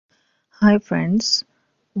Hi friends,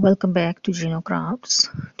 welcome back to Jeeno Crafts.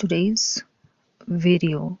 Today's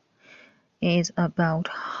video is about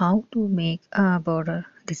how to make a border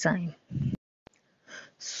design.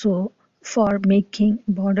 So for making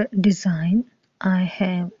border design, I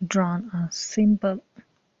have drawn a simple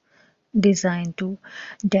design to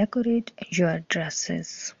decorate your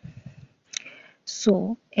dresses.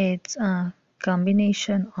 So it's a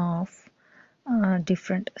combination of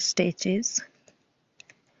different stitches.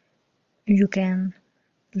 You can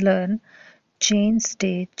learn chain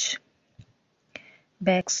stitch,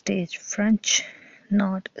 backstage French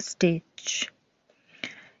knot stitch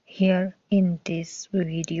here in this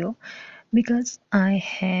video because I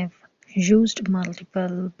have used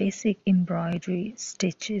multiple basic embroidery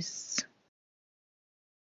stitches.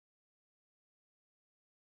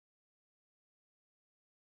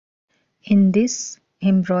 In this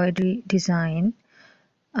embroidery design,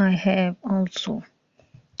 I have also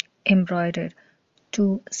embroidered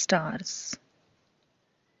two stars,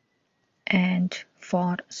 and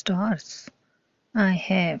for stars I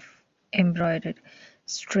have embroidered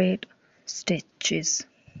straight stitches.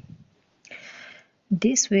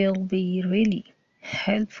 This will be really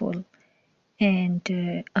helpful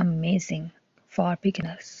and amazing for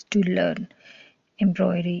beginners to learn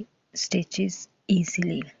embroidery stitches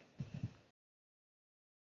easily.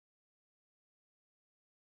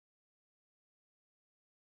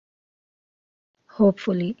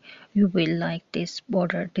 Hopefully you will like this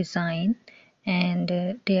border design, and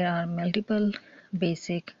there are multiple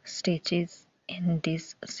basic stitches in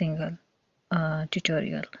this single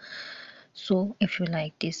tutorial. So if you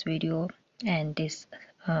like this video and this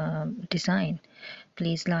design,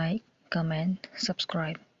 please like, comment,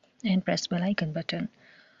 subscribe and press bell icon button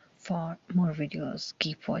for more videos.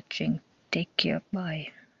 Keep watching. Take care.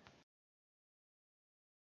 Bye.